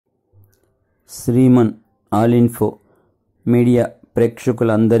Shriman all info media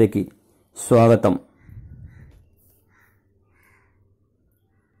ప్రేక్షకులందరికీ స్వాగతం.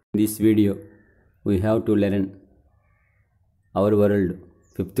 In this video we have to learn our world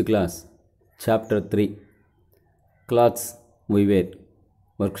 5th class chapter 3 clothes we wear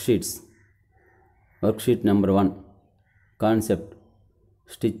worksheets. Worksheet number 1 concept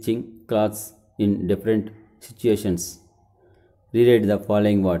stitching clothes in different situations. Reread the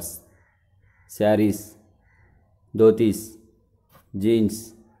following words: sarees, dhotis, jeans,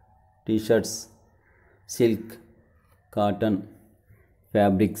 t-shirts, silk, cotton,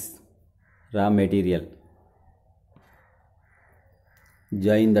 fabrics, raw material.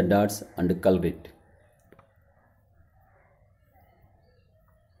 Join the dots and color it.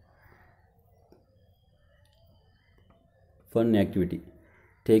 Fun activity.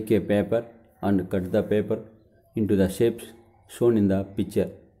 Take a paper and cut the paper into the shapes shown in the picture.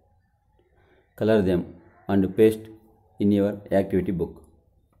 Color them and paste in your activity book.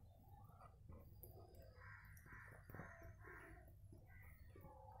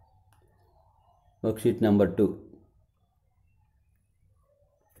 Worksheet number 2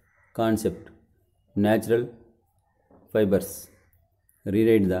 concept natural fibers.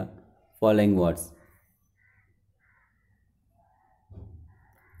 Reread the following words: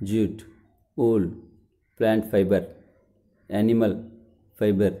 jute, wool, plant fiber, animal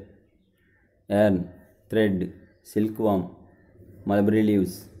fiber, yarn, thread, silkworm, mulberry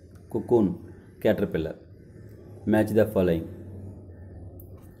leaves, cocoon, caterpillar. Match the following.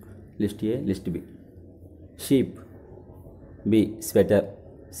 List A, list B. Sheep, B. Sweater.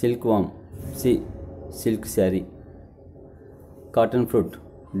 Silkworm, C. Silk saree. Cotton fruit,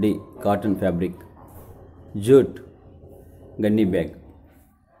 D. Cotton fabric. Jute, gunny bag.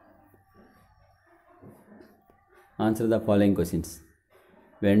 Answer the following questions.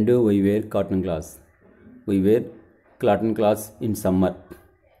 When do we wear cotton cloths? We wear cotton cloths in summer.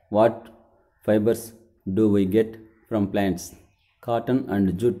 What fibers do we get from plants? Cotton and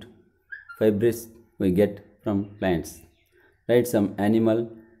jute fibers we get from plants. Write some animal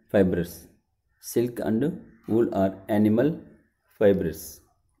fibers. Silk and wool are animal fibers.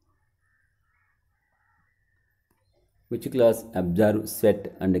 Which cloths absorb sweat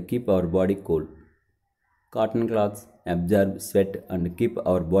and keep our body cool? Cotton cloths absorb sweat and keep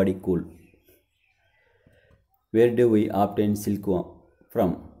our body cool. Where do we obtain silk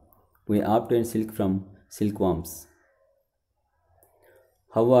from? We obtain silk from silkworms.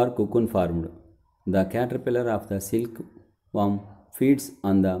 How are cocoon formed? The caterpillar of the silkworm feeds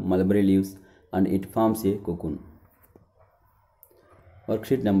on the mulberry leaves and it forms a cocoon.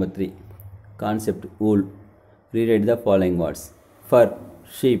 Worksheet number 3 concept wool. Reread the following words: fur,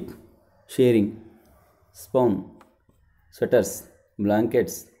 sheep, shearing, spawn, sweaters,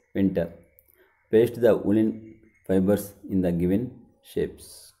 blankets, winter. Paste the woolen fibers in the given shapes.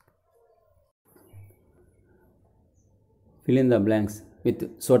 Fill in the blanks with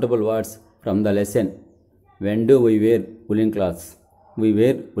suitable words from the lesson. When do we wear woolen cloths? We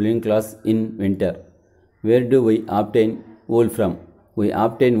wear woolen cloths in winter. Where do we obtain wool from? We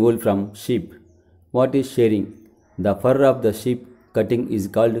obtain wool from sheep. What is shearing? The fur of the sheep cutting is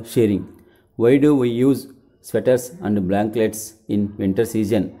called shearing. Why do we use sweaters and blankets in winter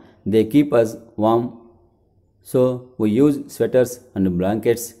season? They keep us warm, so we use sweaters and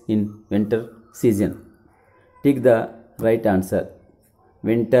blankets in winter season. Tick the right answer.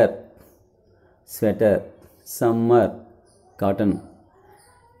 Winter, sweater. Summer, cotton.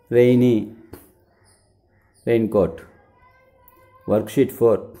 Rainy, raincoat. Worksheet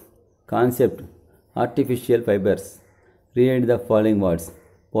 4 concept artificial fibers. Read the following words: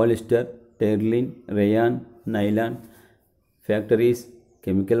 polyester, terling, rayon, nylon. Factories,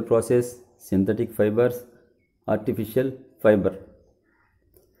 chemical process, synthetic fibers, artificial fiber.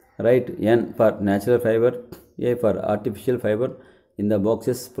 Write N for natural fiber, A for artificial fiber in the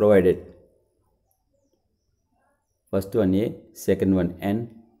boxes provided. First one A, second one N,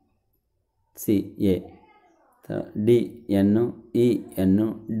 C A, D N, E N,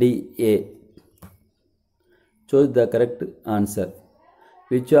 D A. Choose the correct answer.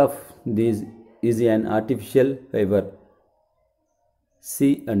 Which of these is an artificial fiber? C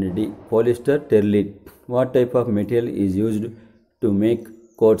and D. Polyester, terling. What type of material is used to make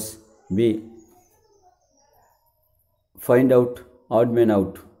coats? B. Find out, odd man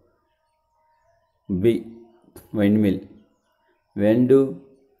out. B. Windmill. When do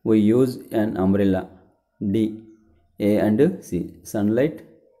we use an umbrella? D. A and C. Sunlight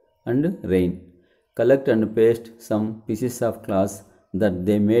and rain. Collect and paste some pieces of cloth that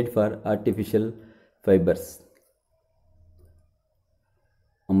they made for artificial fibers.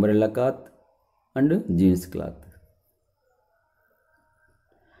 umbrella cloth, and jeans cloth.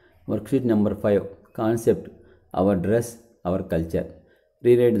 Worksheet number 5. Concept: our dress, our culture.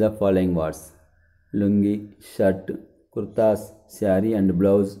 Rewrite the following words: lungi, shirt, kurtas, sari and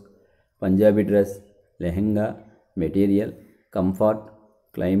blouse, Punjabi dress, lehenga, material, comfort,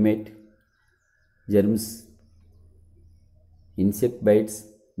 climate, germs, insect bites,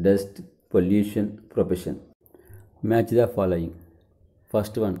 dust, pollution, profession. Match the following.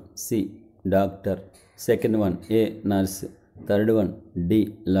 First one C. Doctor. Second one A. Nurse. Third one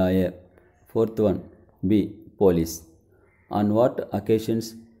D. Lawyer. Fourth one B. Police. On what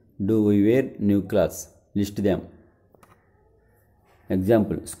occasions do we wear new clothes? List them.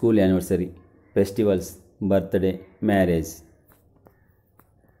 Example: school anniversary, festivals, birthday, marriage.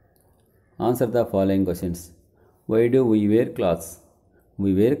 Answer the following questions. Why do we wear clothes?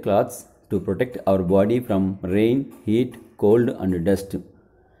 We wear clothes to protect our body from rain, heat, cold and dust.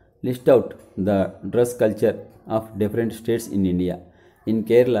 List out the dress culture of different states in India. In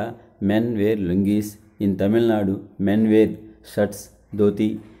Kerala, men wear lungis. In Tamil Nadu, men wear shirts, dhoti.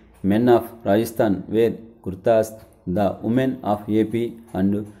 Men of Rajasthan wear kurtas. The women of AP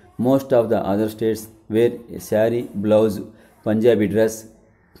and most of the other states wear sari, blouse, Punjabi dress,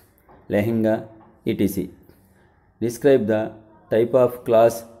 lehenga, etc. Describe the type of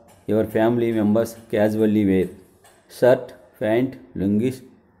clothes your family members casually wear. Shirt, pant, lungis,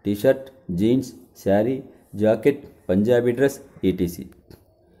 t-shirt, jeans, sari, jacket, Punjabi dress, etc.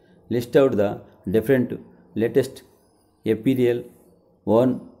 List out the different latest apparel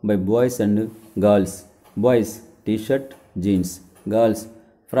worn by boys and girls. Boys, t-shirt, jeans. Girls,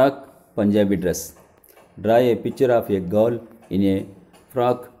 frock, Punjabi dress. Draw a picture of a girl in a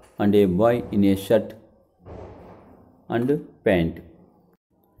frock and a boy in a shirt and pant.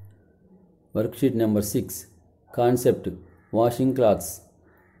 Worksheet number 6. Concept: washing clothes.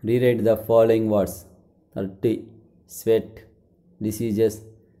 Rewrite the following words: 30, sweat, diseases,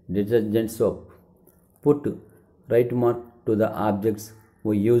 detergent soap. Put right mark to the objects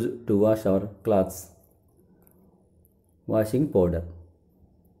we use to wash our clothes. Washing powder.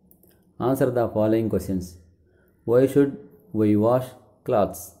 Answer the following questions. Why should we wash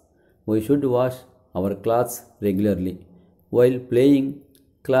clothes? We should wash our clothes regularly. While playing,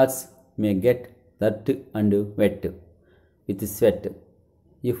 clothes may get dirty and wet with sweat.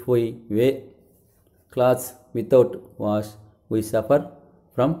 If we wear clothes without wash, we suffer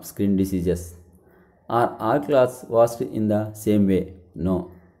from skin diseases. Are all clothes washed in the same way?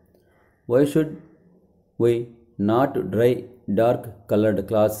 No. Why should we not dry dark colored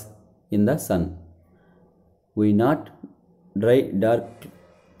clothes in the sun? We not dry dark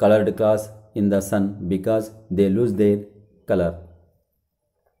colored clothes in the sun because they lose their color.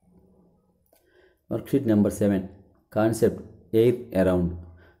 Worksheet number 7. Concept: air around.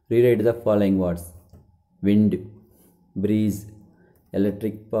 Rewrite the following words: wind, breeze,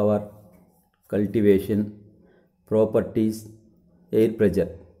 electric power, cultivation, properties, air pressure.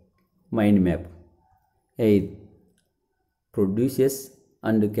 Mind map. Air produces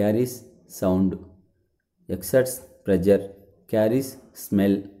and carries sound, exerts pressure, carries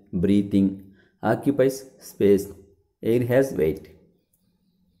smell, breathing, occupies space. Air has weight.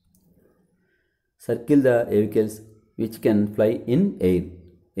 Circle the vehicles which can fly in air: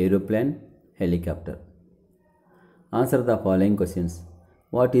 aeroplane, helicopter. Answer the following questions.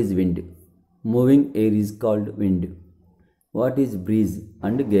 What is wind? Moving air is called wind. What is breeze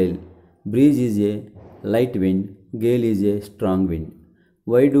and gale? Breeze is a light wind, gale is a strong wind.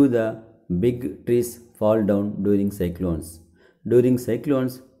 Why do the big trees fall down during cyclones? During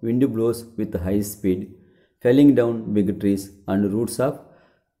cyclones, wind blows with high speed, felling down big trees and roots of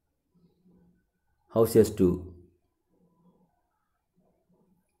houses too.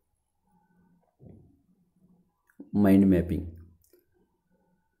 Mind mapping.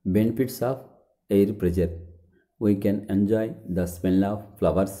 Benefits of air pressure. We can enjoy the smell of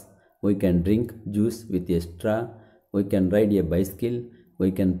flowers. We can drink juice with a straw. We can ride a bicycle.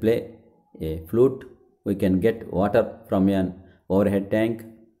 We can play a flute. We can get water from an overhead tank.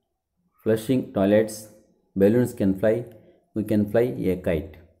 Flushing toilets. Balloons can fly. We can fly a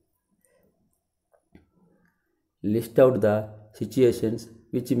kite. List out the situations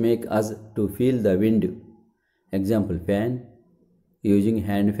which make us to feel the wind. Example: fan, using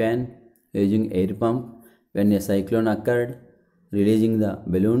hand fan, using air pump, when a cyclone occurred, releasing the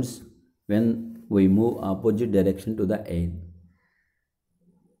balloons, when we move opposite direction to the air.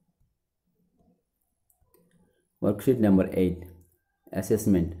 Worksheet number 8.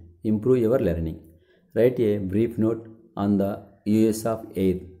 Assessment: improve your learning. Write a brief note on the uses of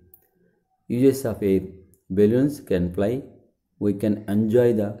air. Uses of air: balloons can fly. We can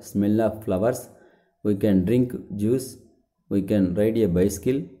enjoy the smell of flowers we can drink juice, we can ride a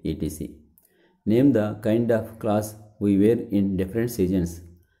bicycle, etc. Name the kind of clothes we wear in different seasons.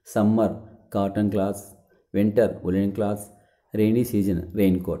 Summer, cotton cloths; winter, woolen cloths; rainy season,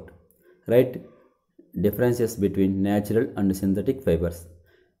 raincoat. Write differences between natural and synthetic fibers.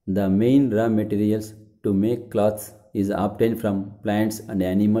 The main raw materials to make cloths is obtained from plants and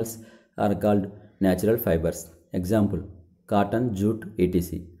animals are called natural fibers. Example: cotton, jute,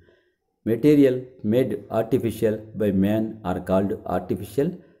 etc. Material made artificial by man are called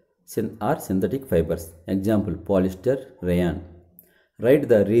artificial or synthetic fibers. Example: polyester, rayon. Write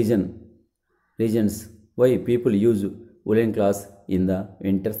the regions why people use woolen cloths in the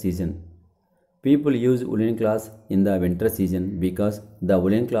winter season. People use woolen cloths in the winter season because the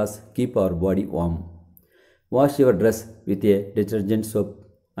woolen cloths keep our body warm. Wash your dress with a detergent soap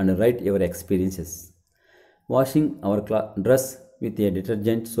and write your experiences. Washing our dress with a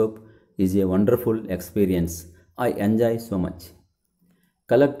detergent soap is a wonderful experience. I enjoy so much.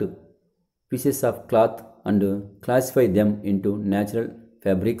 Collect pieces of cloth and classify them into natural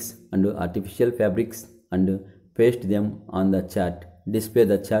fabrics and artificial fabrics and paste them on the chart. Display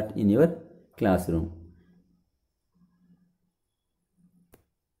the chart in your classroom.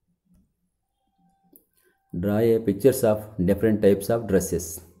 Draw a pictures of different types of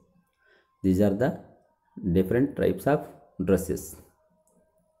dresses. These are the different types of dresses.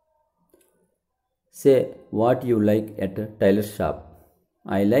 Say what you like at a tailor shop.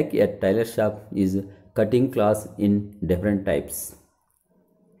 I like at tailor shop is cutting cloths in different types.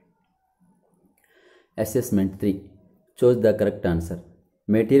 Assessment 3. Choose the correct answer.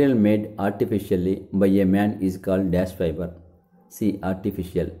 Material made artificially by a man is called dash fiber. C.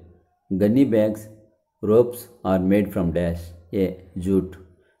 Artificial. Gunny bags, ropes are made from dash. A. Jute.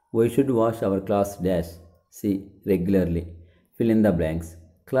 We should wash our clothes dash. C. Regularly. Fill in the blanks.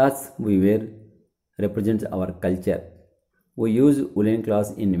 Clothes we wear represents our culture. We use woolen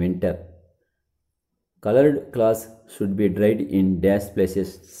cloths in winter. Colored cloths should be dried in dash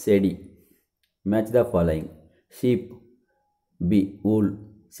places shady. Match the following. Sheep. B. Wool.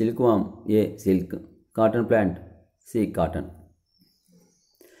 Silkworm. A. Silk. Cotton plant. C. Cotton.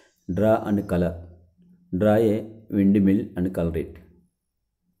 Draw and color. Draw a windmill and color it.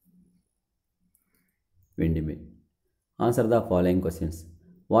 Windmill. Answer the following questions.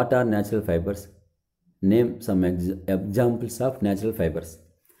 What are natural fibers? Name some examples of natural fibers.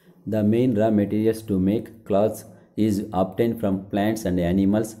 The main raw materials to make cloths is obtained from plants and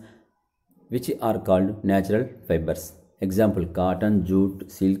animals, which are called natural fibers. Example: cotton,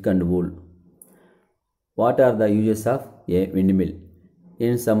 jute, silk and wool. What are the uses of a windmill?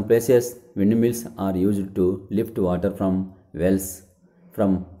 In some places, windmills are used to lift water from wells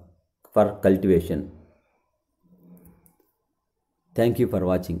for cultivation. Thank you for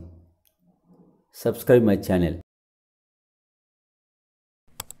watching. Subscribe my channel.